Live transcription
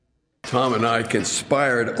Tom and I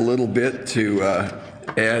conspired a little bit to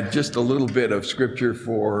add just a little bit of scripture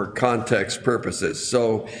for context purposes.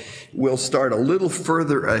 So we'll start a little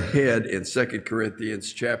further ahead in 2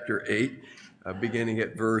 Corinthians chapter 8, beginning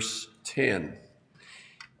at verse 10.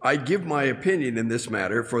 I give my opinion in this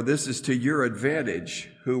matter, for this is to your advantage,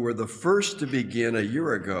 who were the first to begin a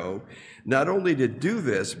year ago, not only to do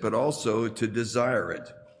this, but also to desire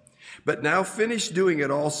it. But now finish doing it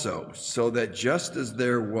also, so that just as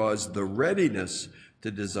there was the readiness to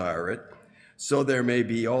desire it, so there may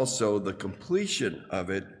be also the completion of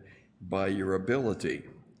it by your ability.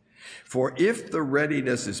 For if the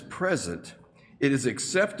readiness is present, it is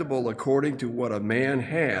acceptable according to what a man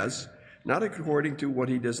has, not according to what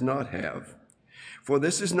he does not have. For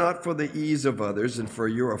this is not for the ease of others and for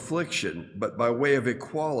your affliction, but by way of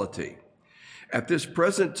equality. At this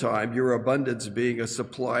present time, your abundance being a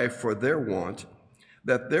supply for their want,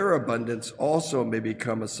 that their abundance also may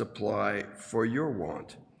become a supply for your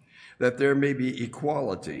want, that there may be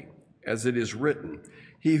equality, as it is written,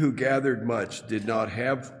 he who gathered much did not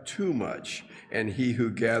have too much, and he who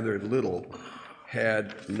gathered little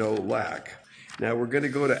had no lack. Now we're going to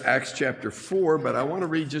go to Acts chapter 4, but I want to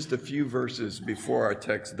read just a few verses before our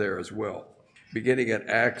text there as well. Beginning at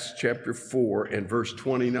Acts chapter 4 and verse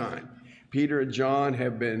 29. Peter and John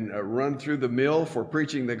have been run through the mill for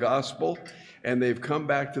preaching the gospel, and they've come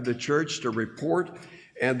back to the church to report,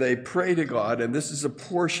 and they pray to God, and this is a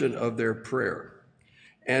portion of their prayer.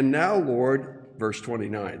 And now, Lord, verse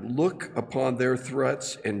 29, look upon their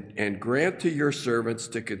threats and grant to your servants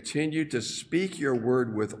to continue to speak your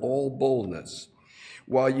word with all boldness,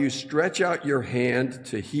 while you stretch out your hand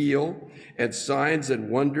to heal, and signs and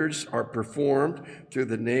wonders are performed through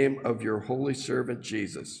the name of your holy servant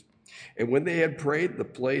Jesus. And when they had prayed, the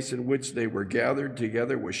place in which they were gathered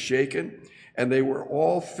together was shaken, and they were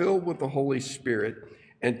all filled with the Holy Spirit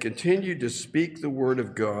and continued to speak the word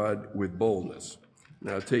of God with boldness.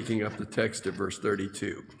 Now taking up the text of verse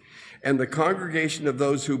 32. And the congregation of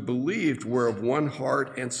those who believed were of one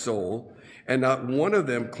heart and soul, and not one of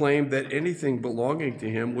them claimed that anything belonging to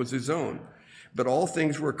him was his own, but all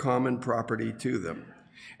things were common property to them.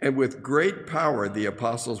 And with great power the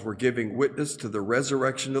apostles were giving witness to the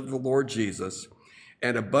resurrection of the Lord Jesus,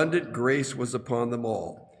 and abundant grace was upon them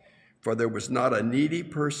all. For there was not a needy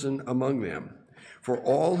person among them. For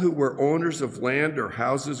all who were owners of land or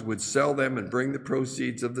houses would sell them and bring the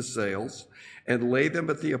proceeds of the sales and lay them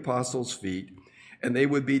at the apostles' feet, and they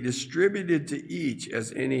would be distributed to each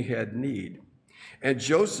as any had need. And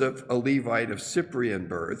Joseph, a Levite of Cyprian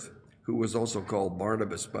birth, who was also called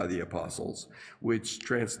Barnabas by the apostles, which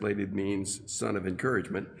translated means son of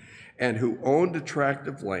encouragement, and who owned a tract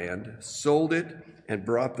of land, sold it and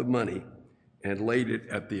brought the money and laid it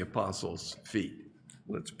at the apostles' feet.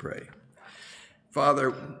 Let's pray. Father,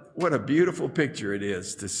 what a beautiful picture it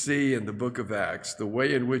is to see in the book of Acts the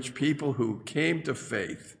way in which people who came to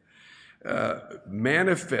faith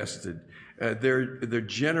manifested their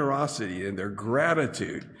generosity and their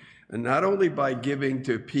gratitude, and not only by giving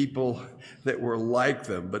to people that were like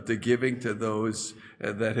them, but to giving to those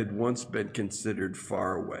that had once been considered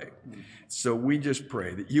far away. So we just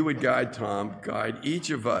pray that you would guide Tom, guide each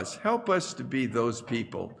of us, help us to be those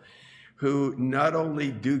people who not only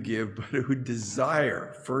do give, but who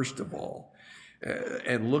desire, first of all,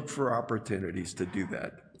 and look for opportunities to do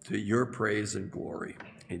that, to your praise and glory.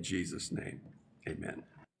 In Jesus' name, amen.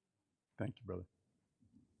 Thank you, brother.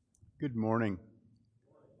 Good morning.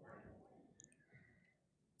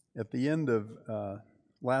 At the end of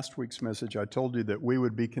last week's message, I told you that we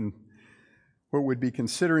would be what we'd be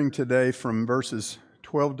considering today from verses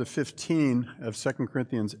 12 to 15 of 2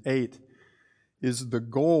 Corinthians 8 is the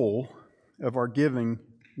goal of our giving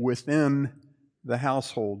within the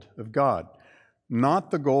household of God,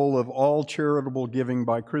 not the goal of all charitable giving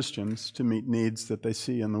by Christians to meet needs that they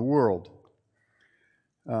see in the world.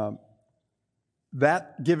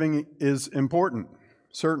 That giving is important,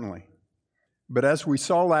 certainly. But as we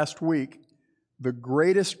saw last week, the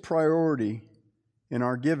greatest priority in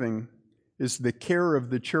our giving is the care of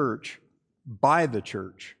the church by the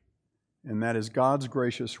church, and that is God's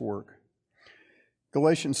gracious work.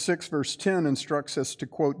 Galatians 6 verse 10 instructs us to,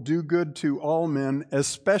 quote, do good to all men,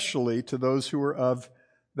 especially to those who are of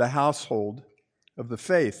the household of the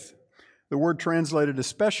faith. The word translated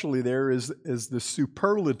especially there is the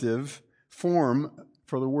superlative form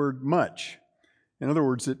for the word much. In other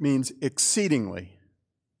words, it means exceedingly.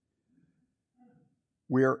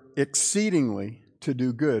 We are exceedingly to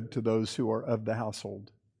do good to those who are of the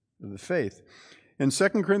household of the faith. In 2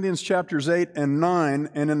 Corinthians chapters 8 and 9,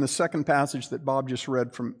 and in the second passage that Bob just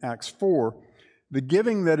read from Acts 4, the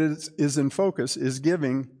giving that is in focus is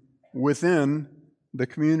giving within the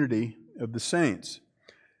community of the saints.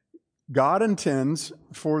 God intends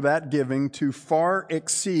for that giving to far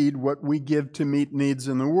exceed what we give to meet needs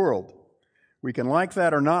in the world. We can like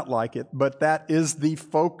that or not like it, but that is the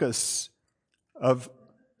focus of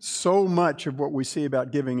so much of what we see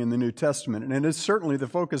about giving in the New Testament. And it is certainly the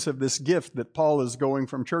focus of this gift that Paul is going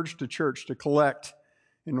from church to collect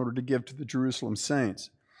in order to give to the Jerusalem saints.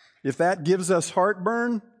 If that gives us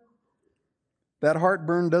heartburn, that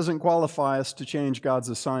heartburn doesn't qualify us to change God's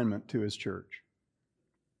assignment to His church.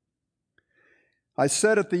 I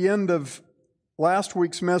said at the end of last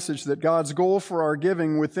week's message that God's goal for our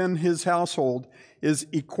giving within His household is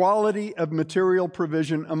equality of material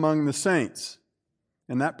provision among the saints.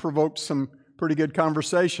 And that provoked some pretty good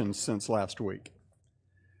conversations since last week.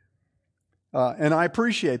 And I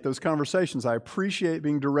appreciate those conversations. I appreciate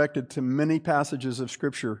being directed to many passages of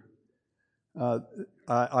Scripture.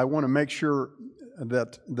 I want to make sure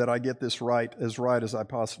that I get this right as I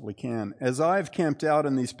possibly can. As I've camped out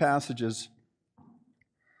in these passages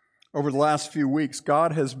over the last few weeks,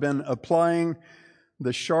 God has been applying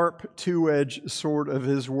the sharp two-edged sword of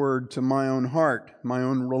His Word to my own heart, my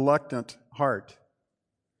own reluctant heart.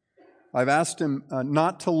 I've asked Him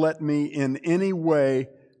not to let me in any way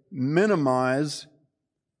minimize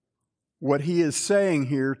what He is saying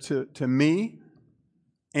here to me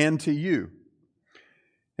and to you.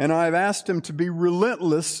 And I've asked Him to be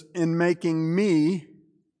relentless in making me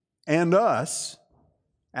and us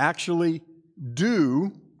actually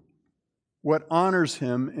do what honors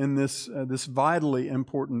Him in this vitally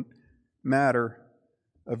important matter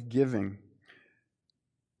of giving.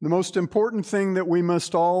 The most important thing that we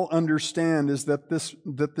must all understand is that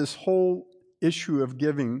this whole issue of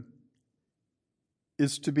giving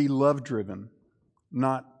is to be love-driven,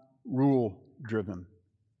 not rule-driven.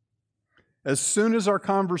 As soon as our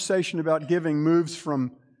conversation about giving moves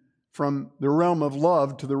from the realm of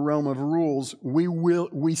love to the realm of rules,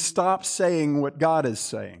 we stop saying what God is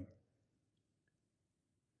saying.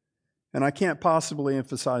 And I can't possibly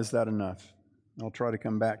emphasize that enough. I'll try to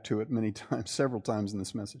come back to it many times, several times in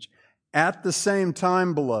this message. At the same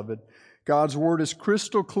time, beloved, God's Word is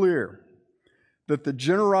crystal clear that the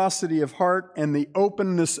generosity of heart and the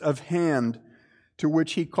openness of hand to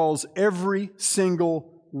which He calls every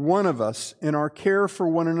single one of us in our care for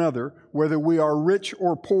one another, whether we are rich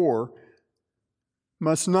or poor,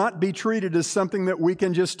 must not be treated as something that we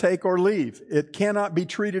can just take or leave. It cannot be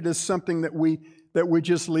treated as something that we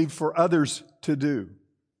just leave for others to do.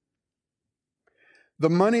 The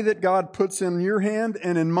money that God puts in your hand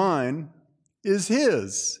and in mine is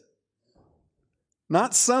His.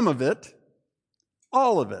 Not some of it,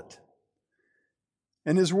 all of it.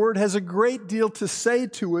 And His Word has a great deal to say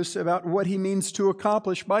to us about what He means to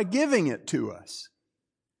accomplish by giving it to us.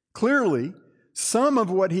 Clearly, some of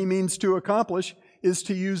what He means to accomplish is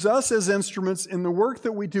to use us as instruments in the work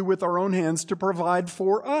that we do with our own hands to provide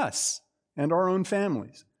for us and our own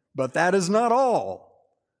families. But that is not all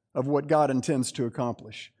of what God intends to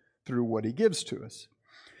accomplish through what He gives to us.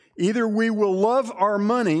 Either we will love our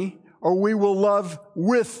money or we will love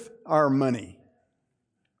with our money.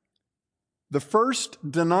 The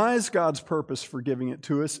first denies God's purpose for giving it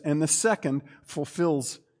to us, and the second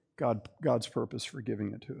fulfills God's purpose for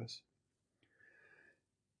giving it to us.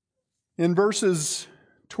 In verses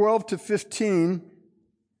 12 to 15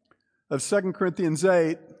 of 2 Corinthians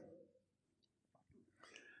 8,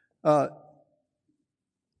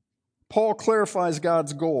 Paul clarifies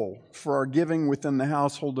God's goal for our giving within the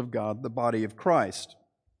household of God, the body of Christ.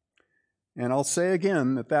 And I'll say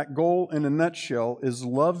again that goal in a nutshell is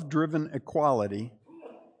love-driven equality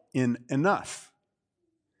in enough.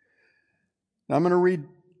 Now I'm going to read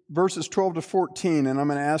verses 12 to 14, and I'm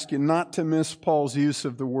going to ask you not to miss Paul's use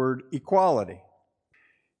of the word equality.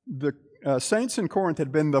 The saints in Corinth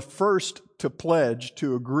had been the first to pledge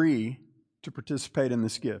to agree to participate in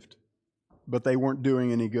this gift, but they weren't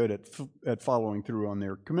doing any good at following through on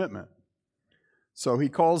their commitment. So he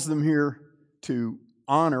calls them here to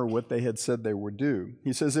honor what they had said they would do.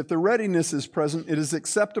 He says, if the readiness is present, it is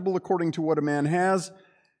acceptable according to what a man has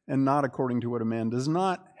and not according to what a man does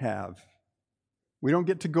not have. We don't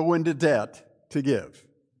get to go into debt to give.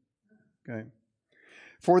 Okay?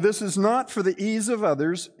 For this is not for the ease of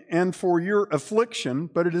others and for your affliction,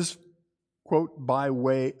 but it is, quote, by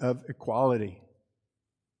way of equality.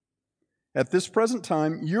 At this present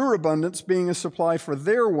time, your abundance being a supply for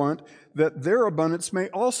their want, that their abundance may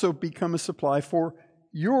also become a supply for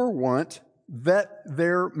your want, that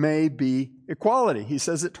there may be equality. He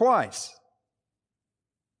says it twice.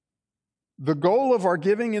 The goal of our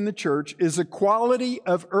giving in the church is equality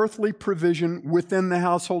of earthly provision within the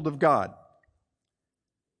household of God.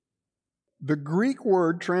 The Greek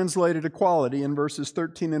word translated equality in verses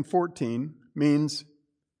 13 and 14 means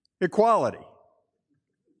equality.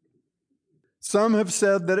 Some have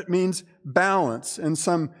said that it means balance in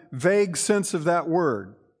some vague sense of that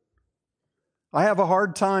word. I have a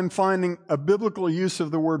hard time finding a biblical use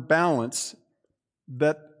of the word balance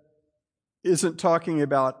that isn't talking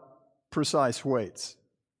about precise weights.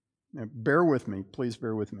 Now, bear with me, please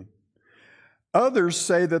bear with me. Others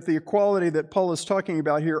say that the equality that Paul is talking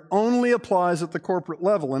about here only applies at the corporate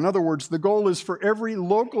level. In other words, the goal is for every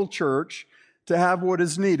local church to have what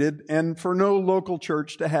is needed and for no local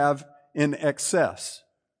church to have in excess.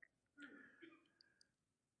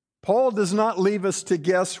 Paul does not leave us to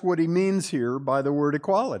guess what he means here by the word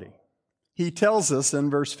equality. He tells us in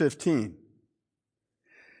verse 15.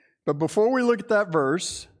 But before we look at that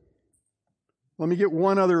verse, let me get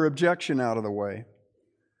one other objection out of the way.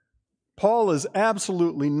 Paul is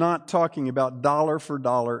absolutely not talking about dollar for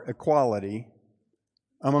dollar equality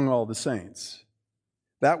among all the saints.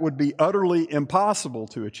 That would be utterly impossible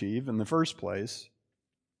to achieve in the first place.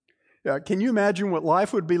 Can you imagine what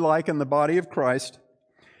life would be like in the body of Christ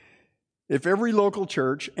if every local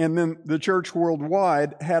church and then the church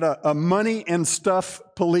worldwide had a money and stuff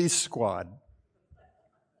police squad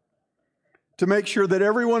to make sure that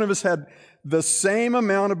every one of us had the same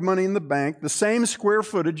amount of money in the bank, the same square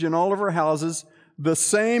footage in all of our houses, the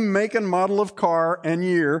same make and model of car and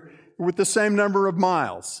year with the same number of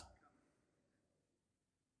miles?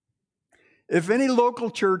 If any local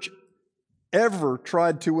church ever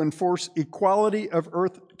tried to enforce equality of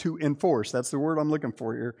earth, that's the word I'm looking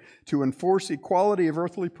for here, to enforce equality of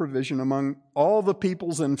earthly provision among all the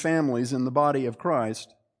peoples and families in the body of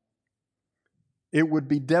Christ, it would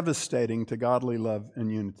be devastating to godly love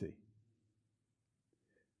and unity.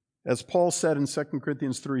 As Paul said in 2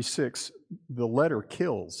 Corinthians 3:6, the letter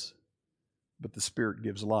kills, but the Spirit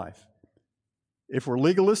gives life. If we're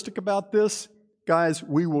legalistic about this, guys,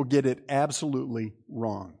 we will get it absolutely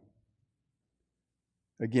wrong.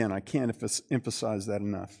 Again, I can't emphasize that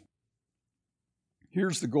enough.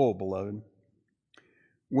 Here's the goal, beloved.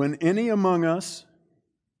 When any among us,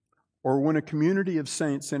 or when a community of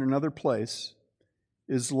saints in another place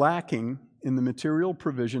is lacking in the material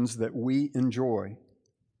provisions that we enjoy,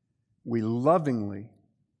 we lovingly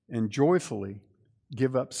and joyfully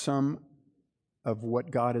give up some of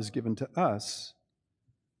what God has given to us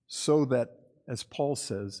so that, as Paul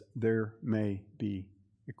says, there may be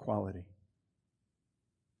equality.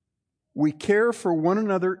 We care for one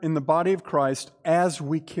another in the body of Christ as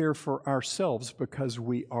we care for ourselves because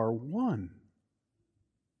we are one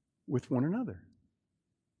with one another.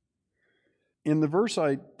 In the verse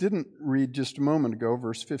I didn't read just a moment ago,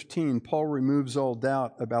 verse 15, Paul removes all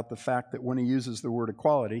doubt about the fact that when he uses the word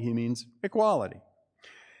equality, he means equality.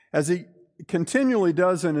 As he continually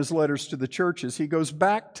does in his letters to the churches, he goes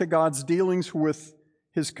back to God's dealings with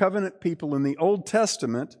his covenant people in the Old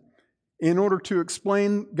Testament in order to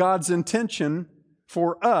explain God's intention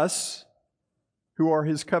for us, who are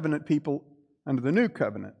his covenant people under the new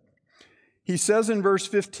covenant. He says in verse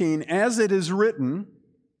 15, "As it is written,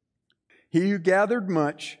 he who gathered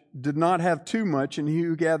much did not have too much, and he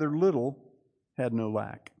who gathered little had no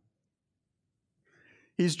lack."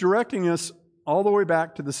 He's directing us all the way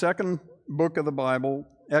back to the second book of the Bible,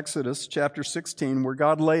 Exodus chapter 16, where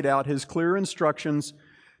God laid out his clear instructions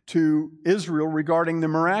to Israel regarding the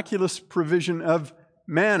miraculous provision of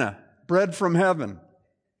manna, bread from heaven,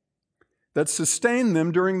 that sustained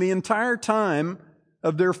them during the entire time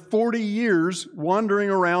of their 40 years wandering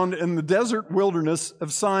around in the desert wilderness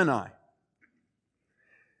of Sinai.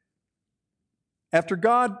 After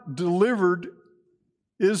God delivered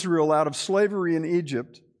Israel out of slavery in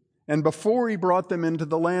Egypt, and before he brought them into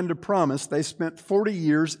the land of promise, they spent 40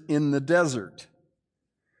 years in the desert.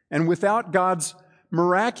 And without God's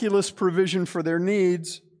miraculous provision for their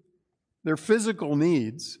needs, their physical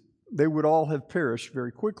needs, they would all have perished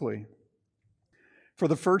very quickly. For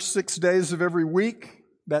the first 6 days of every week,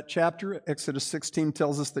 that chapter, Exodus 16,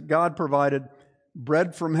 tells us that God provided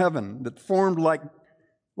bread from heaven that formed like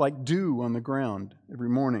dew on the ground every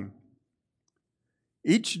morning.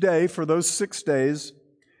 Each day for those 6 days,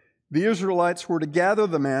 the Israelites were to gather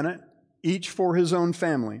the manna, each for his own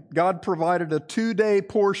family. God provided a 2-day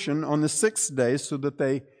portion on the 6th day so that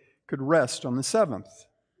they could rest on the 7th,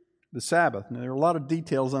 the Sabbath. Now, there are a lot of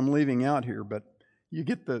details I'm leaving out here, but you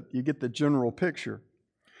get the general picture.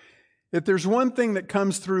 If there's one thing that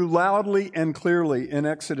comes through loudly and clearly in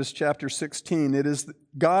Exodus chapter 16, it is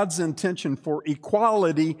God's intention for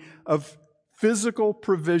equality of physical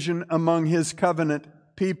provision among his covenant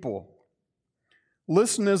people.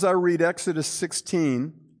 Listen as I read Exodus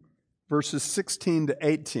 16, verses 16 to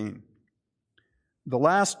 18. The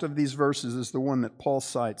last of these verses is the one that Paul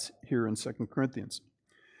cites here in 2 Corinthians.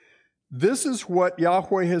 This is what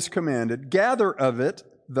Yahweh has commanded. Gather of it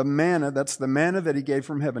the manna, that's the manna that he gave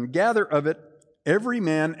from heaven. Gather of it every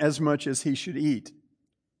man as much as he should eat.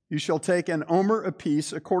 You shall take an omer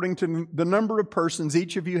apiece according to the number of persons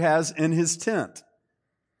each of you has in his tent.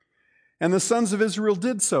 And the sons of Israel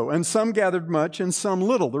did so, and some gathered much and some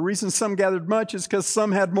little. The reason some gathered much is because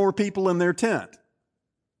some had more people in their tent.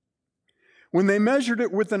 When they measured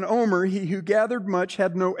it with an omer, he who gathered much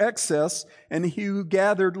had no excess, and he who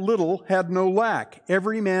gathered little had no lack.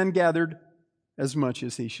 Every man gathered as much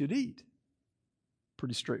as he should eat.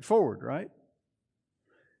 Pretty straightforward, right?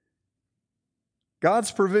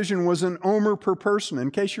 God's provision was an omer per person.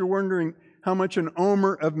 In case you're wondering how much an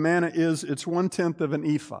omer of manna is, it's 1/10 of an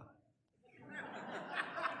ephah.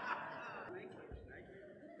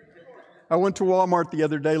 I went to Walmart the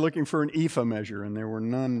other day looking for an ephah measure, and there were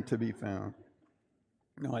none to be found.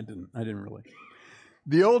 No, I didn't really.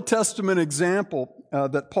 The Old Testament example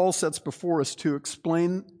that Paul sets before us to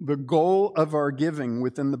explain the goal of our giving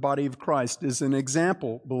within the body of Christ is an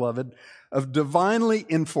example, beloved, of divinely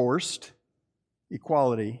enforced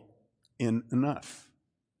equality in enough.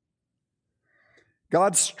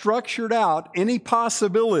 God structured out any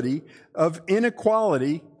possibility of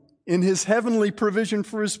inequality in His heavenly provision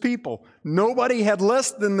for His people. Nobody had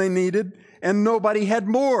less than they needed, and nobody had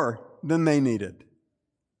more than they needed.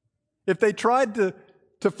 If they tried to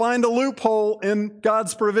find a loophole in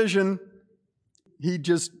God's provision, He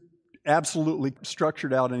just absolutely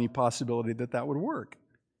structured out any possibility that would work.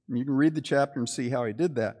 And you can read the chapter and see how He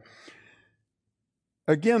did that.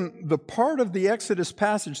 Again, the part of the Exodus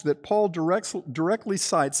passage that Paul directly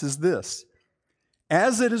cites is this: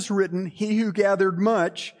 as it is written, he who gathered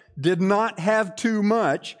much did not have too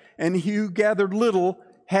much, and he who gathered little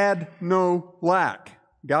had no lack.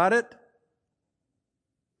 Got it?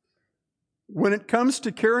 When it comes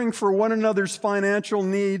to caring for one another's financial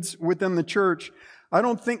needs within the church, I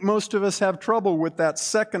don't think most of us have trouble with that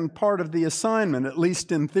second part of the assignment, at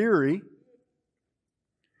least in theory.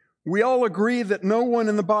 We all agree that no one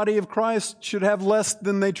in the body of Christ should have less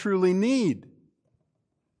than they truly need.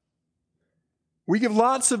 We give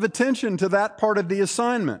lots of attention to that part of the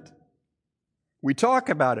assignment. We talk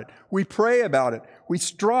about it. We pray about it. We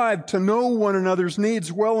strive to know one another's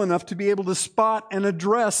needs well enough to be able to spot and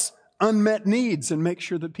address unmet needs and make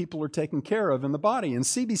sure that people are taken care of in the body. And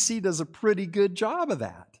CBC does a pretty good job of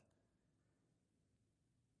that.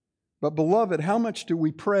 But beloved, how much do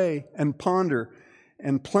we pray and ponder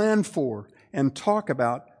and plan for and talk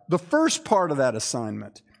about the first part of that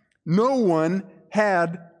assignment? No one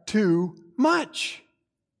had too much.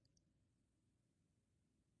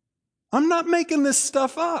 I'm not making this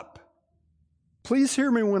stuff up. Please hear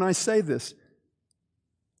me when I say this.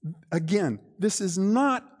 Again, this is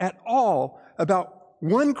not at all about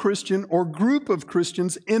one Christian or group of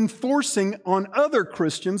Christians enforcing on other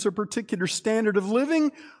Christians a particular standard of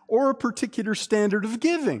living or a particular standard of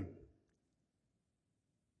giving.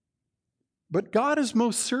 But God is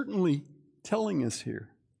most certainly telling us here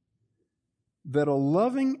that a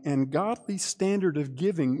loving and godly standard of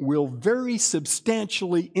giving will very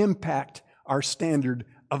substantially impact our standard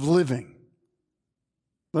of living.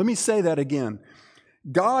 Let me say that again.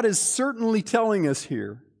 God is certainly telling us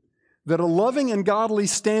here that a loving and godly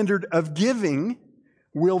standard of giving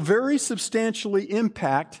will very substantially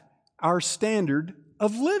impact our standard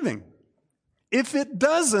of living. If it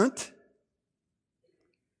doesn't,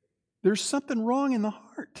 there's something wrong in the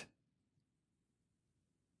heart.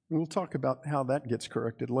 We'll talk about how that gets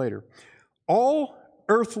corrected later. All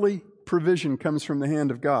earthly provision comes from the hand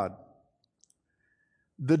of God.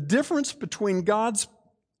 The difference between God's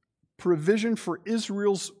provision for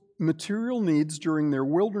Israel's material needs during their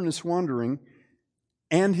wilderness wandering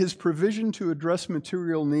and His provision to address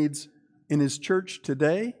material needs in His church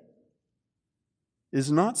today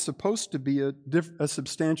is not supposed to be a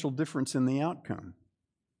substantial difference in the outcome.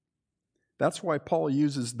 That's why Paul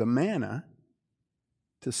uses the manna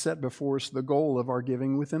to set before us the goal of our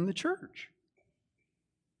giving within the church.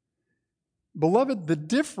 Beloved, the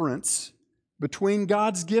difference between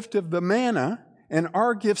God's gift of the manna and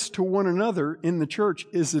our gifts to one another in the church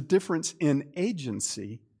is a difference in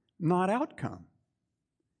agency, not outcome.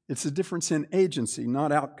 It's a difference in agency,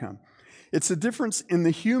 not outcome. It's a difference in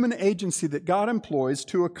the human agency that God employs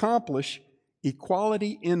to accomplish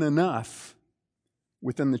equality in enough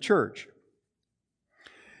within the church.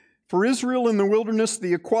 For Israel in the wilderness,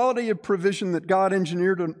 the equality of provision that God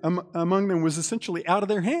engineered among them was essentially out of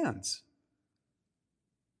their hands.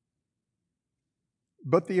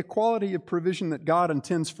 But the equality of provision that God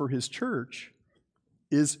intends for His church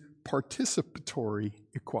is participatory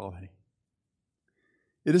equality.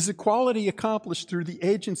 It is equality accomplished through the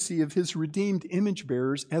agency of His redeemed image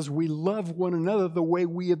bearers as we love one another the way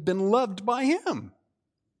we have been loved by Him.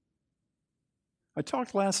 I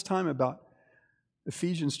talked last time about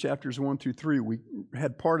Ephesians chapters 1 through 3. We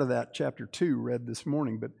had part of that chapter 2 read this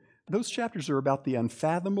morning, but those chapters are about the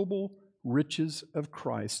unfathomable riches of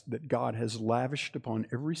Christ that God has lavished upon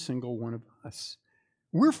every single one of us.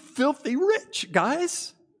 We're filthy rich,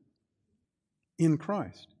 guys, in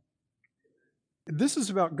Christ. This is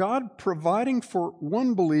about God providing for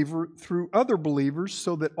one believer through other believers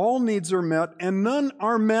so that all needs are met and none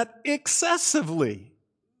are met excessively.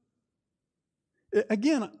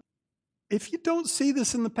 Again, if you don't see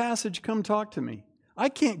this in the passage, come talk to me. I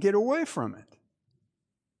can't get away from it.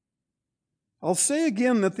 I'll say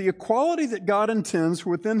again that the equality that God intends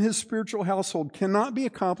within His spiritual household cannot be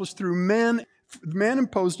accomplished through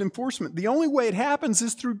man-imposed enforcement. The only way it happens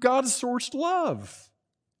is through God-sourced love.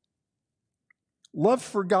 Love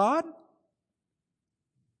for God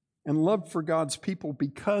and love for God's people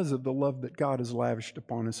because of the love that God has lavished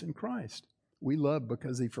upon us in Christ. We love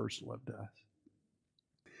because He first loved us.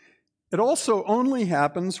 It also only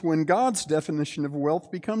happens when God's definition of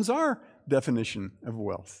wealth becomes our definition of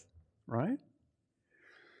wealth, right?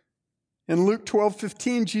 In Luke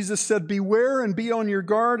 12:15, Jesus said, "Beware and be on your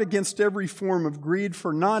guard against every form of greed,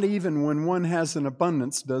 for not even when one has an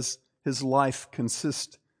abundance does his life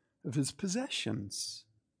consist of his possessions."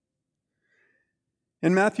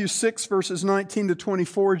 In Matthew 6, verses 19 to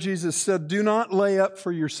 24, Jesus said, "Do not lay up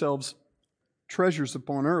for yourselves treasures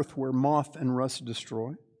upon earth where moth and rust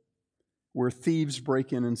destroy, where thieves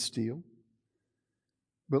break in and steal,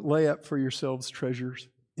 but lay up for yourselves treasures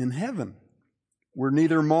in heaven, where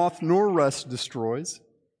neither moth nor rust destroys,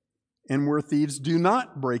 and where thieves do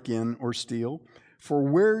not break in or steal. For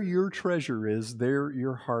where your treasure is, there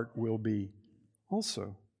your heart will be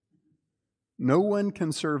also. No one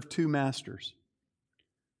can serve two masters,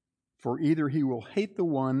 for either he will hate the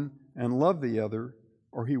one and love the other,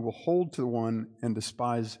 or he will hold to the one and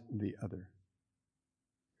despise the other."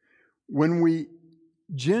 When we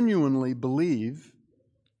genuinely believe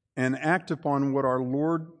and act upon what our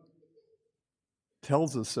Lord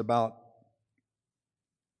tells us about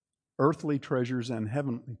earthly treasures and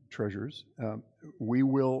heavenly treasures, we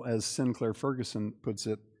will, as Sinclair Ferguson puts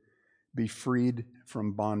it, be freed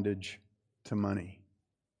from bondage to money.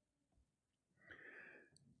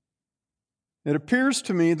 It appears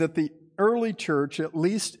to me that the early church, at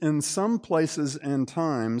least in some places and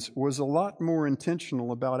times, was a lot more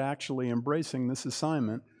intentional about actually embracing this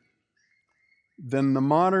assignment than the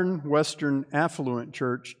modern Western affluent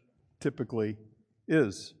church typically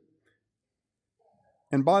is.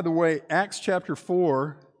 And by the way, Acts chapter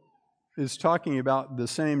 4 is talking about the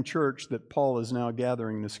same church that Paul is now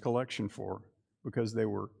gathering this collection for, because they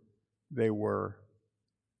were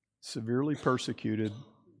severely persecuted,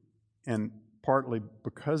 and partly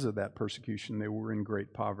because of that persecution, they were in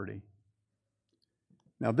great poverty.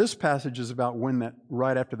 Now, this passage is about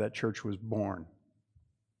right after that church was born.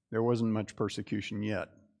 There wasn't much persecution yet.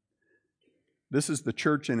 This is the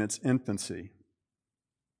church in its infancy.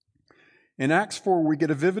 In Acts 4, we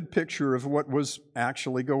get a vivid picture of what was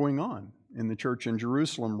actually going on in the church in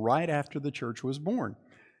Jerusalem right after the church was born.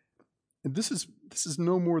 And this is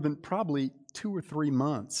no more than probably 2 or 3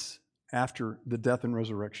 months after the death and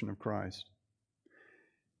resurrection of Christ.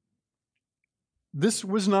 This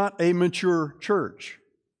was not a mature church.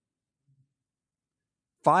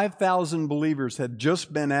 5,000 believers had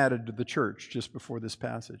just been added to the church just before this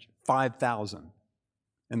passage. 5,000.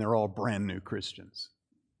 And they're all brand new Christians.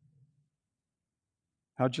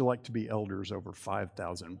 How'd you like to be elders over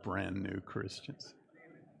 5,000 brand new Christians?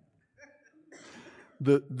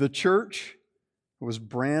 The church was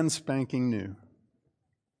brand spanking new.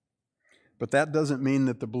 But that doesn't mean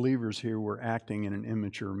that the believers here were acting in an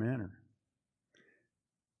immature manner.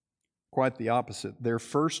 Quite the opposite. Their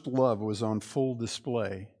first love was on full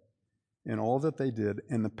display in all that they did,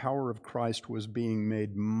 and the power of Christ was being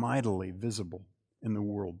made mightily visible in the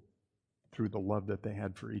world through the love that they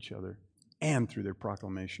had for each other and through their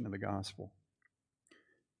proclamation of the gospel.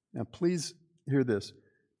 Now, please hear this.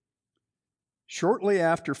 Shortly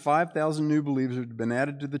after 5,000 new believers had been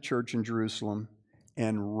added to the church in Jerusalem,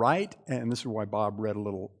 and this is why Bob read a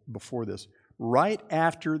little before this, right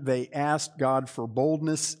after they asked God for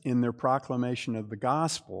boldness in their proclamation of the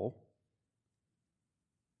gospel,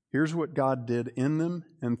 here's what God did in them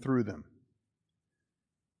and through them.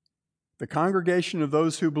 The congregation of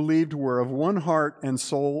those who believed were of one heart and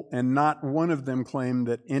soul, and not one of them claimed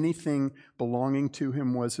that anything belonging to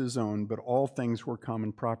him was his own, but all things were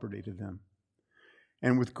common property to them.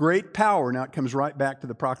 And with great power, now it comes right back to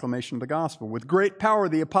the proclamation of the gospel. With great power,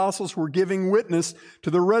 the apostles were giving witness to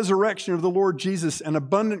the resurrection of the Lord Jesus, and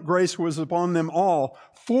abundant grace was upon them all.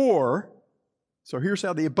 So here's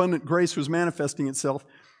how the abundant grace was manifesting itself.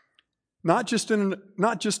 Not just in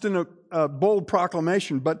a bold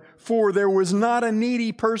proclamation, but for there was not a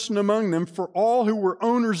needy person among them, for all who were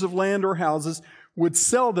owners of land or houses would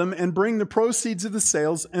sell them and bring the proceeds of the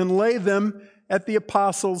sales and lay them at the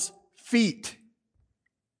apostles' feet.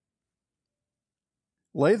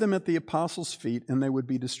 Lay them at the apostles' feet, and they would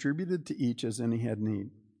be distributed to each as any had need.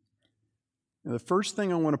 Now, the first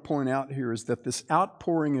thing I want to point out here is that this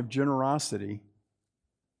outpouring of generosity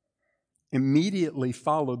immediately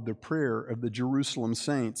followed the prayer of the Jerusalem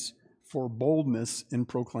saints for boldness in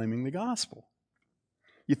proclaiming the gospel.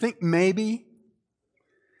 You think maybe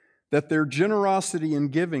that their generosity in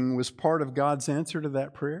giving was part of God's answer to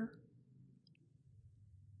that prayer?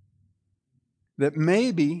 That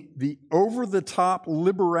maybe the over-the-top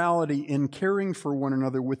liberality in caring for one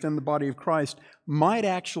another within the body of Christ might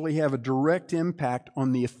actually have a direct impact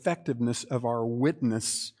on the effectiveness of our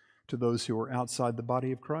witness to those who are outside the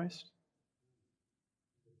body of Christ?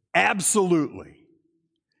 Absolutely.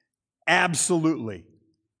 Absolutely.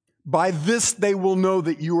 By this they will know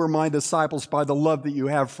that you are my disciples, by the love that you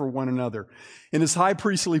have for one another. In his high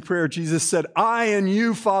priestly prayer, Jesus said, I and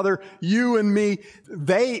you, Father, you and me,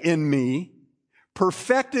 they in me,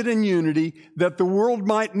 perfected in unity, that the world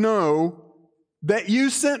might know that you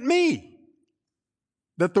sent me.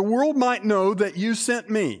 That the world might know that you sent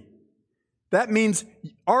me. That means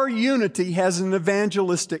our unity has an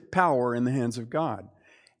evangelistic power in the hands of God.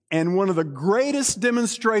 And one of the greatest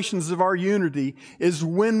demonstrations of our unity is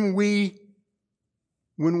when we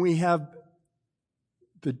have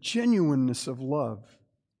the genuineness of love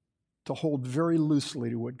to hold very loosely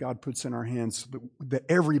to what God puts in our hands so that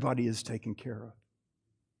everybody is taken care of.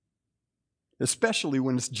 Especially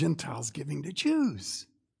when it's Gentiles giving to Jews.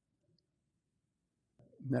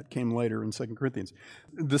 That came later in 2 Corinthians.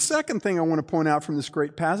 The second thing I want to point out from this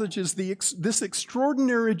great passage is this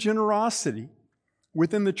extraordinary generosity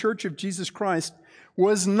within the Church of Jesus Christ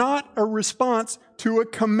was not a response to a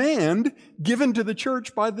command given to the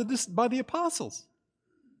church by the apostles.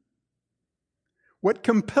 What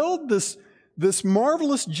compelled this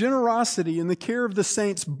marvelous generosity in the care of the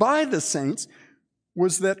saints by the saints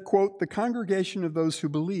was that, quote, the congregation of those who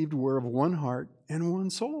believed were of one heart and one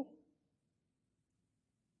soul.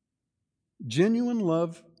 Genuine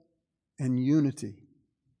love and unity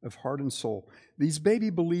of heart and soul. These baby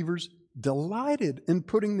believers delighted in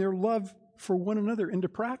putting their love for one another into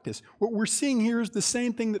practice. What we're seeing here is the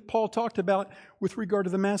same thing that Paul talked about with regard to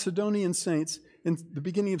the Macedonian saints in the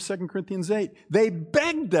beginning of 2 Corinthians 8. They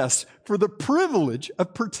begged us for the privilege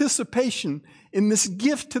of participation in this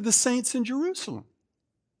gift to the saints in Jerusalem.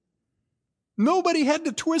 Nobody had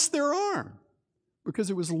to twist their arm because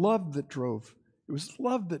it was love that drove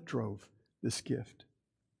this gift.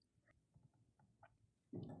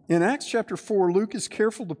 In Acts chapter 4, Luke is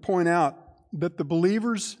careful to point out that the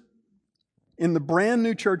believers in the brand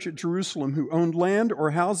new church at Jerusalem who owned land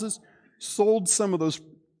or houses sold some of those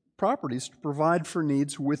properties to provide for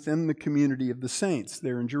needs within the community of the saints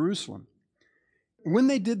there in Jerusalem. When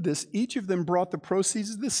they did this, each of them brought the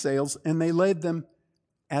proceeds of the sales and they laid them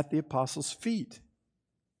at the apostles' feet.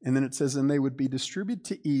 And then it says, and they would be distributed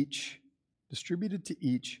to each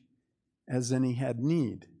as any had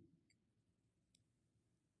need.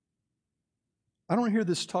 I don't hear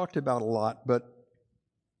this talked about a lot, but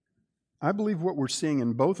I believe what we're seeing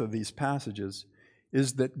in both of these passages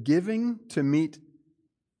is that giving to meet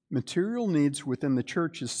material needs within the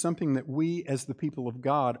church is something that we as the people of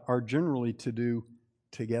God are generally to do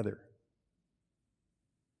together,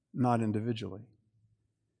 not individually.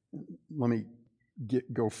 Let me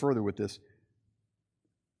go further with this.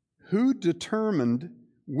 Who determined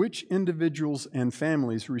which individuals and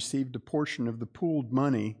families received a portion of the pooled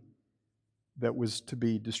money that was to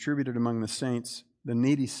be distributed among the saints, the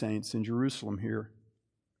needy saints in Jerusalem here?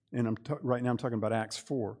 And right now I'm talking about Acts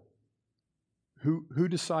 4. Who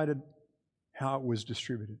decided how it was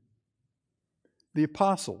distributed? The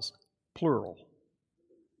apostles, plural.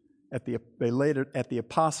 They laid it at the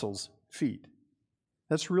apostles' feet.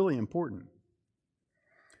 That's really important.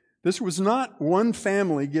 This was not one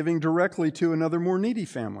family giving directly to another more needy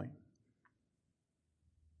family.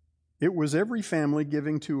 It was every family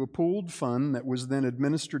giving to a pooled fund that was then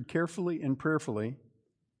administered carefully and prayerfully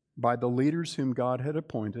by the leaders whom God had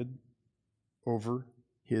appointed over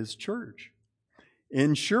His church,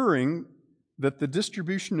 ensuring that the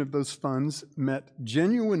distribution of those funds met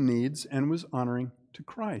genuine needs and was honoring to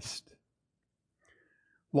Christ.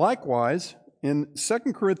 Likewise, in 2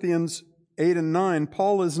 Corinthians 8 and 9,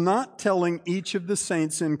 Paul is not telling each of the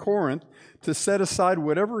saints in Corinth to set aside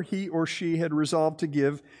whatever he or she had resolved to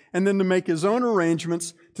give and then to make his own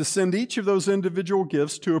arrangements to send each of those individual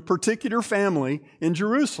gifts to a particular family in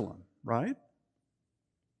Jerusalem, right?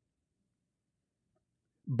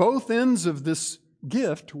 Both ends of this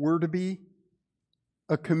gift were to be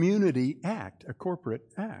a community act, a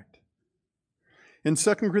corporate act. In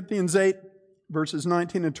 2 Corinthians 8, verses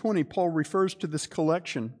 19 and 20, Paul refers to this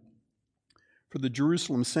collection for the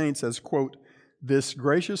Jerusalem saints as, quote, this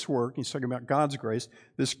gracious work, he's talking about God's grace,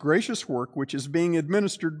 this gracious work which is being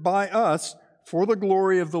administered by us for the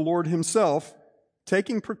glory of the Lord himself,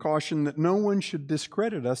 taking precaution that no one should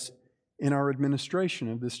discredit us in our administration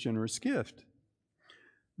of this generous gift.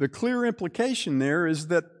 The clear implication there is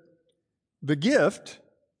that the gift,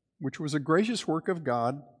 which was a gracious work of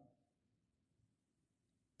God,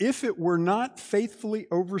 if it were not faithfully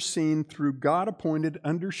overseen through God-appointed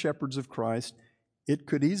under-shepherds of Christ, it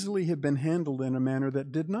could easily have been handled in a manner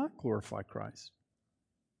that did not glorify Christ.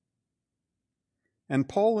 And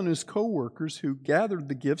Paul and his co-workers who gathered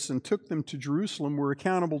the gifts and took them to Jerusalem were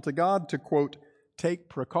accountable to God to, quote, take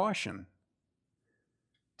precaution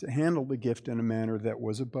to handle the gift in a manner that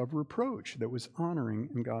was above reproach, that was honoring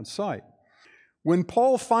in God's sight. When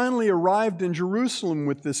Paul finally arrived in Jerusalem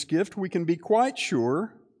with this gift, we can be quite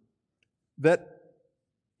sure that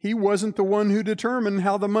he wasn't the one who determined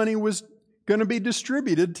how the money was going to be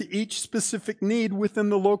distributed to each specific need within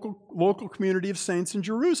the local community of saints in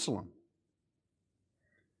Jerusalem.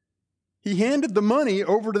 He handed the money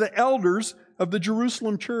over to the elders of the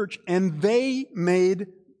Jerusalem church, and they made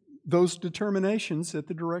those determinations at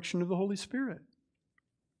the direction of the Holy Spirit.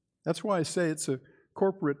 That's why I say it's a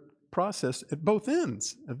corporate process at both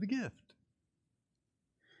ends of the gift.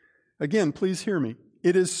 Again, please hear me.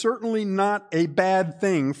 It is certainly not a bad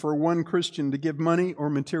thing for one Christian to give money or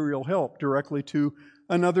material help directly to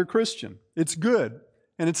another Christian. It's good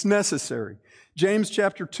and it's necessary. James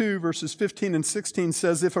chapter 2, verses 15 and 16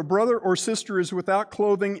 says, if a brother or sister is without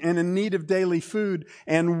clothing and in need of daily food,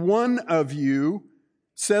 and one of you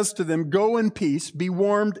says to them, go in peace, be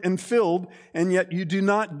warmed and filled, and yet you do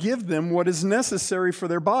not give them what is necessary for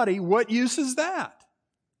their body, what use is that?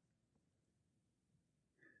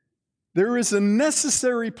 There is a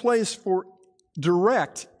necessary place for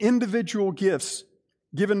direct individual gifts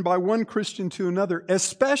given by one Christian to another,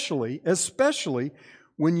 especially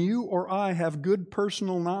when you or I have good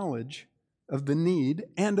personal knowledge of the need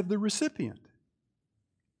and of the recipient.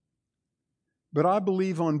 But I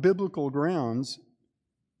believe on biblical grounds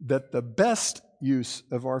that the best use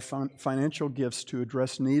of our financial gifts to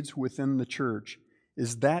address needs within the church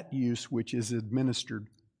is that use which is administered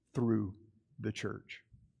through the church.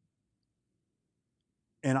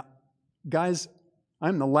 And guys,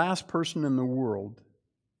 I'm the last person in the world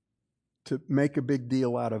to make a big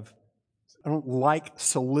deal out of, I don't like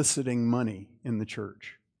soliciting money in the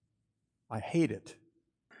church. I hate it.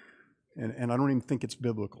 And I don't even think it's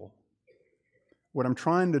biblical. What I'm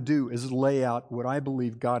trying to do is lay out what I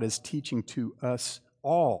believe God is teaching to us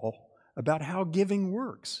all about how giving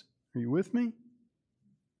works. Are you with me?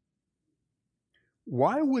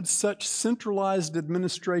 Why would such centralized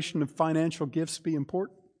administration of financial gifts be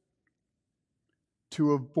important?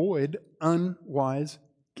 To avoid unwise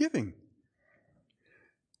giving.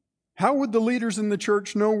 How would the leaders in the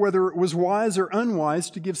church know whether it was wise or unwise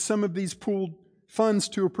to give some of these pooled funds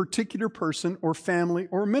to a particular person or family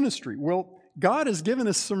or ministry? Well, God has given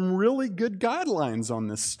us some really good guidelines on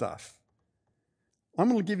this stuff. I'm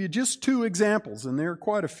going to give you just 2 examples, and there are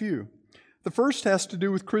quite a few. The first has to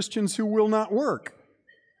do with Christians who will not work.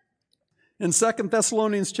 In 2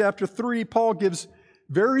 Thessalonians chapter 3, Paul gives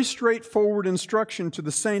very straightforward instruction to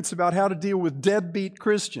the saints about how to deal with deadbeat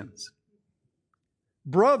Christians.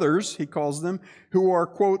 Brothers, he calls them, who are,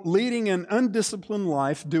 quote, leading an undisciplined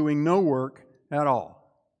life, doing no work at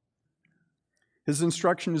all. His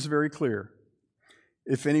instruction is very clear.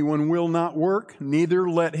 If anyone will not work, neither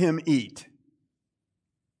let him eat.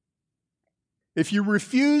 If you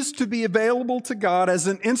refuse to be available to God as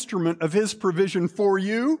an instrument of His provision for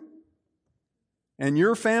you and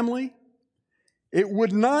your family, it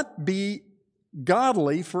would not be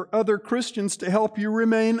godly for other Christians to help you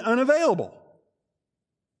remain unavailable.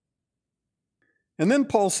 And then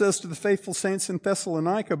Paul says to the faithful saints in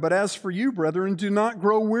Thessalonica, but as for you, brethren, do not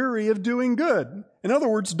grow weary of doing good. In other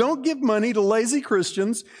words, don't give money to lazy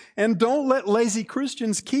Christians, and don't let lazy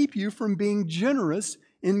Christians keep you from being generous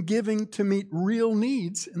in giving to meet real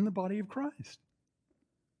needs in the body of Christ.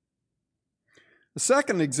 The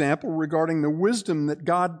second example regarding the wisdom that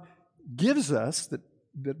God gives us that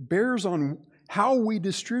bears on how we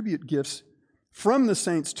distribute gifts from the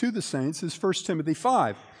saints to the saints is 1 Timothy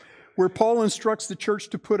 5, where Paul instructs the church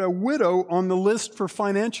to put a widow on the list for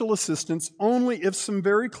financial assistance only if some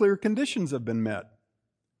very clear conditions have been met.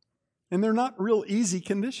 And they're not real easy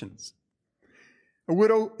conditions.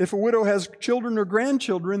 If a widow has children or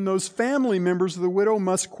grandchildren, those family members of the widow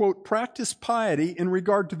must, quote, practice piety in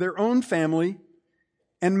regard to their own family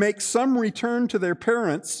and make some return to their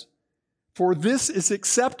parents, for this is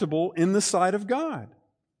acceptable in the sight of God.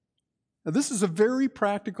 Now, this is a very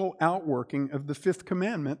practical outworking of the fifth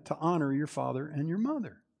commandment to honor your father and your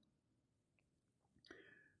mother.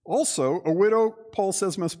 Also, a widow, Paul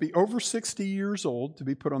says, must be over 60 years old to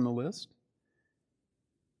be put on the list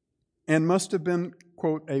and must have been,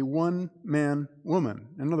 quote, a one-man woman.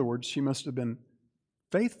 In other words, she must have been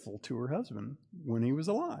faithful to her husband when he was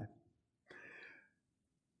alive.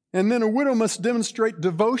 And then a widow must demonstrate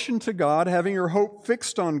devotion to God, having her hope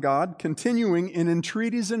fixed on God, continuing in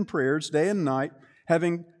entreaties and prayers day and night,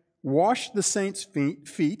 having washed the saints'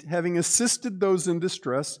 feet, having assisted those in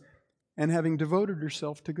distress, and having devoted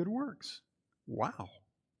herself to good works. Wow.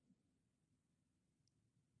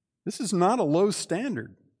 This is not a low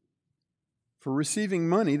standard for receiving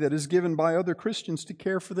money that is given by other Christians to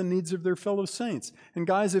care for the needs of their fellow saints. And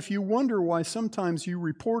guys, if you wonder why sometimes you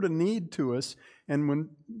report a need to us, and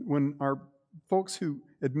when our folks who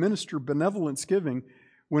administer benevolence giving,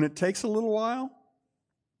 when it takes a little while,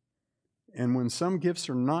 and when some gifts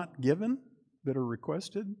are not given that are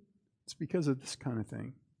requested, it's because of this kind of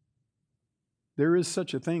thing. There is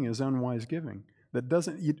such a thing as unwise giving.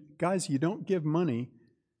 Guys, you don't give money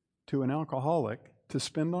to an alcoholic to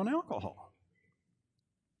spend on alcohol.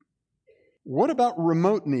 What about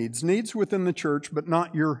remote needs? Needs within the church, but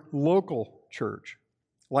not your local church,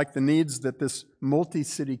 like the needs that this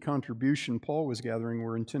multi-city contribution Paul was gathering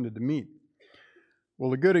were intended to meet.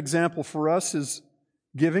 Well, a good example for us is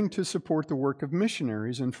giving to support the work of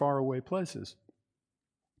missionaries in faraway places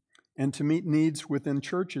and to meet needs within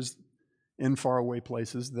churches in faraway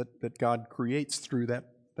places that God creates through that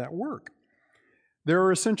work. There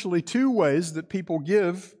are essentially two ways that people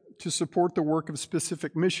give to support the work of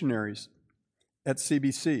specific missionaries at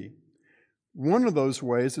CBC. One of those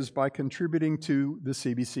ways is by contributing to the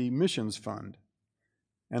CBC Missions Fund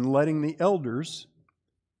and letting the elders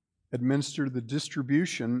administer the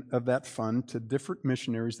distribution of that fund to different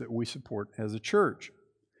missionaries that we support as a church.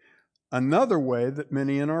 Another way that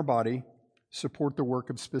many in our body support the work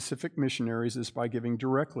of specific missionaries is by giving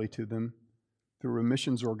directly to them through a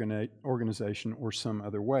missions organization or some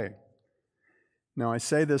other way. Now, I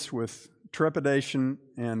say this with trepidation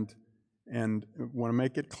and want to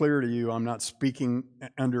make it clear to you, I'm not speaking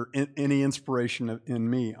under any inspiration in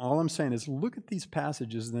me. All I'm saying is look at these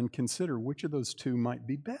passages and then consider which of those two might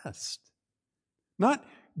be best. Not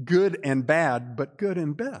good and bad, but good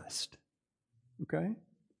and best. Okay?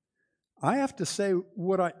 I have to say,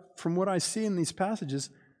 from what I see in these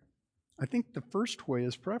passages, I think the first way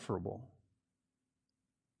is preferable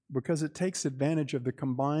because it takes advantage of the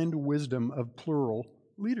combined wisdom of plural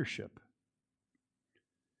leadership.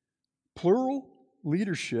 Plural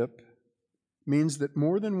leadership means that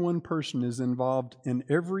more than one person is involved in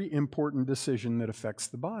every important decision that affects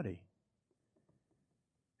the body.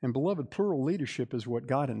 And beloved, plural leadership is what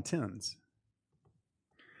God intends.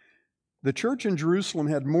 The church in Jerusalem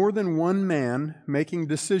had more than one man making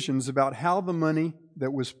decisions about how the money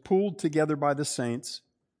that was pooled together by the saints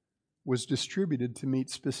was distributed to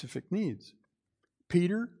meet specific needs.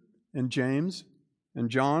 Peter and James and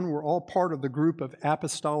John were all part of the group of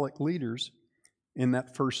apostolic leaders in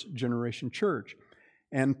that first generation church.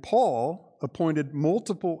 And Paul appointed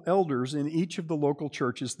multiple elders in each of the local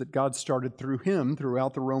churches that God started through him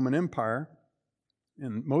throughout the Roman Empire,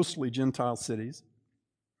 in mostly Gentile cities.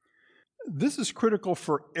 This is critical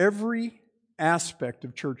for every aspect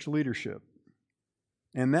of church leadership.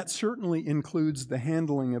 And that certainly includes the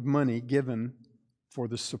handling of money given for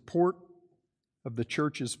the support of the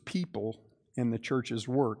church's people and the church's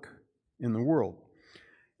work in the world.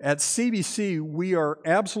 At CBC, we are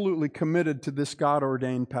absolutely committed to this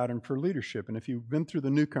God-ordained pattern for leadership. And if you've been through the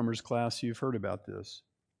newcomers class, you've heard about this.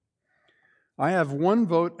 I have 1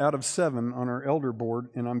 vote out of 7 on our elder board,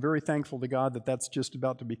 and I'm very thankful to God that that's just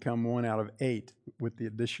about to become 1 out of 8 with the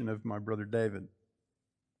addition of my brother David.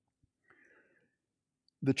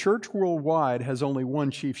 The church worldwide has only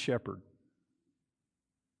one chief shepherd.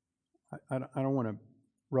 I don't want to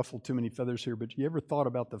ruffle too many feathers here, but you ever thought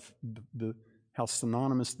about how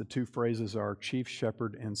synonymous the two phrases are, chief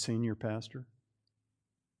shepherd and senior pastor?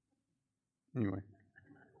 Anyway.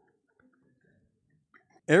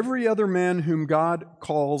 Every other man whom God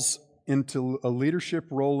calls into a leadership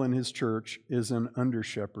role in his church is an under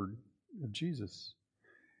shepherd, of Jesus.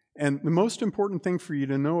 And the most important thing for you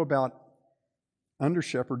to know about under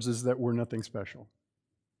shepherds is that we're nothing special.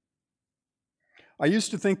 I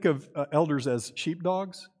used to think of elders as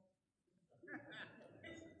sheepdogs.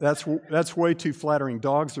 That's way too flattering.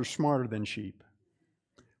 Dogs are smarter than sheep.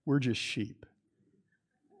 We're just sheep.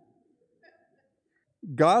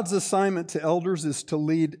 God's assignment to elders is to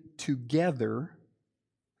lead together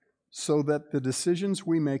so that the decisions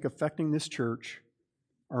we make affecting this church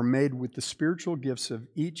are made with the spiritual gifts of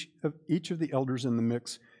each of the elders in the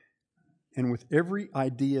mix and with every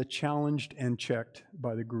idea challenged and checked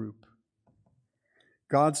by the group.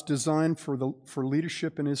 God's design for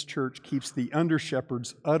leadership in His church keeps the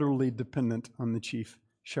under-shepherds utterly dependent on the chief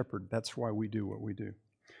shepherd. That's why we do what we do.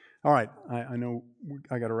 All right, I know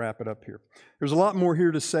I got to wrap it up here. There's a lot more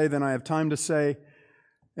here to say than I have time to say,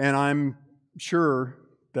 and I'm sure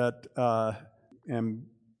that am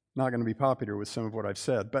not going to be popular with some of what I've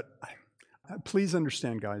said. But please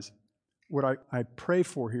understand, guys, what I pray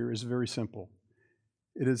for here is very simple.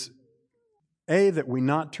 It is, A, that we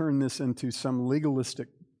not turn this into some legalistic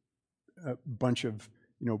bunch of,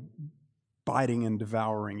 biting and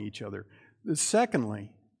devouring each other.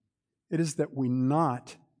 Secondly, it is that we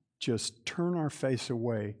not just turn our face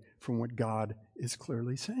away from what God is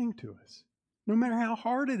clearly saying to us, no matter how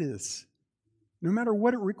hard it is, no matter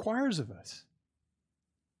what it requires of us.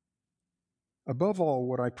 Above all,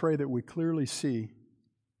 what I pray that we clearly see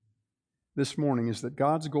this morning is that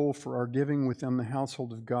God's goal for our giving within the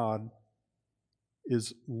household of God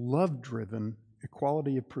is love-driven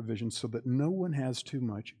equality of provision so that no one has too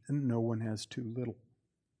much and no one has too little.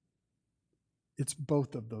 It's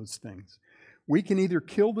both of those things. We can either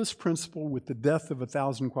kill this principle with the death of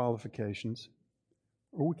 1,000 qualifications,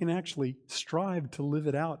 or we can actually strive to live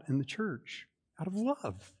it out in the church out of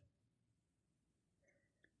love.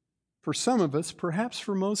 For some of us, perhaps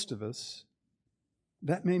for most of us,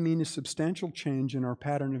 that may mean a substantial change in our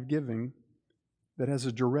pattern of giving that has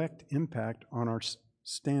a direct impact on our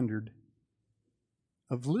standard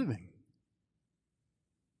of living.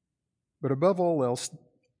 But above all else,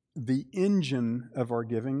 the engine of our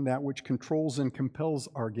giving, that which controls and compels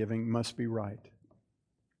our giving, must be right.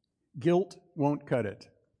 Guilt won't cut it.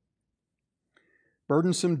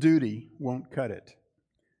 Burdensome duty won't cut it.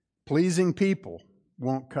 Pleasing people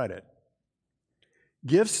won't cut it.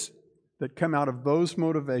 Gifts that come out of those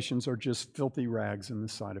motivations are just filthy rags in the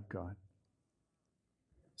sight of God.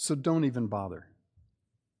 So don't even bother.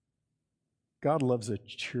 God loves a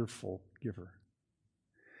cheerful giver.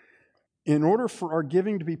 In order for our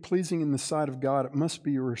giving to be pleasing in the sight of God, it must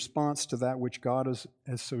be a response to that which God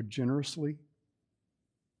has so generously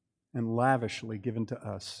and lavishly given to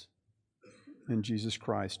us in Jesus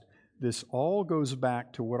Christ. This all goes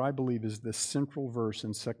back to what I believe is the central verse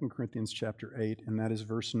in 2 Corinthians chapter 8, and that is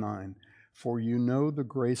verse 9. For you know the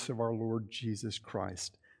grace of our Lord Jesus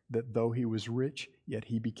Christ, that though He was rich, yet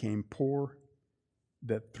He became poor,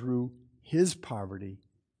 that through His poverty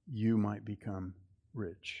you might become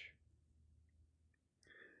rich.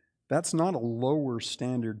 That's not a lower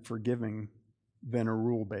standard for giving than a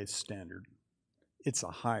rule-based standard. It's a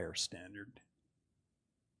higher standard.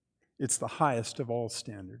 It's the highest of all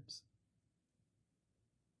standards.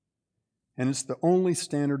 And it's the only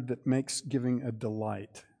standard that makes giving a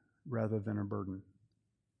delight rather than a burden.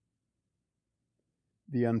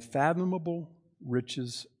 The unfathomable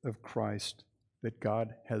riches of Christ that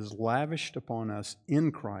God has lavished upon us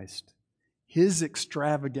in Christ, His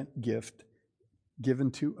extravagant gift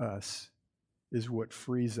given to us, is what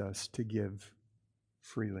frees us to give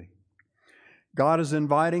freely. God is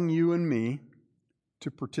inviting you and me to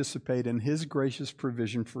participate in His gracious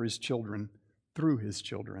provision for His children through His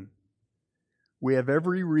children. We have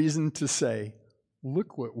every reason to say,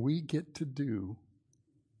 look what we get to do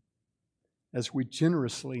as we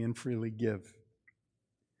generously and freely give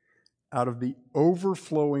out of the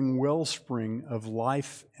overflowing wellspring of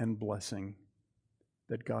life and blessing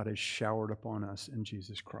that God has showered upon us in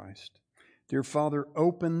Jesus Christ. Dear Father,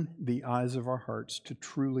 open the eyes of our hearts to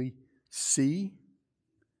truly see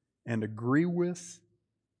and agree with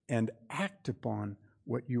and act upon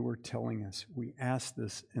what you are telling us. We ask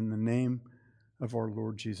this in the name of our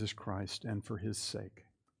Lord Jesus Christ and for His sake.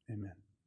 Amen.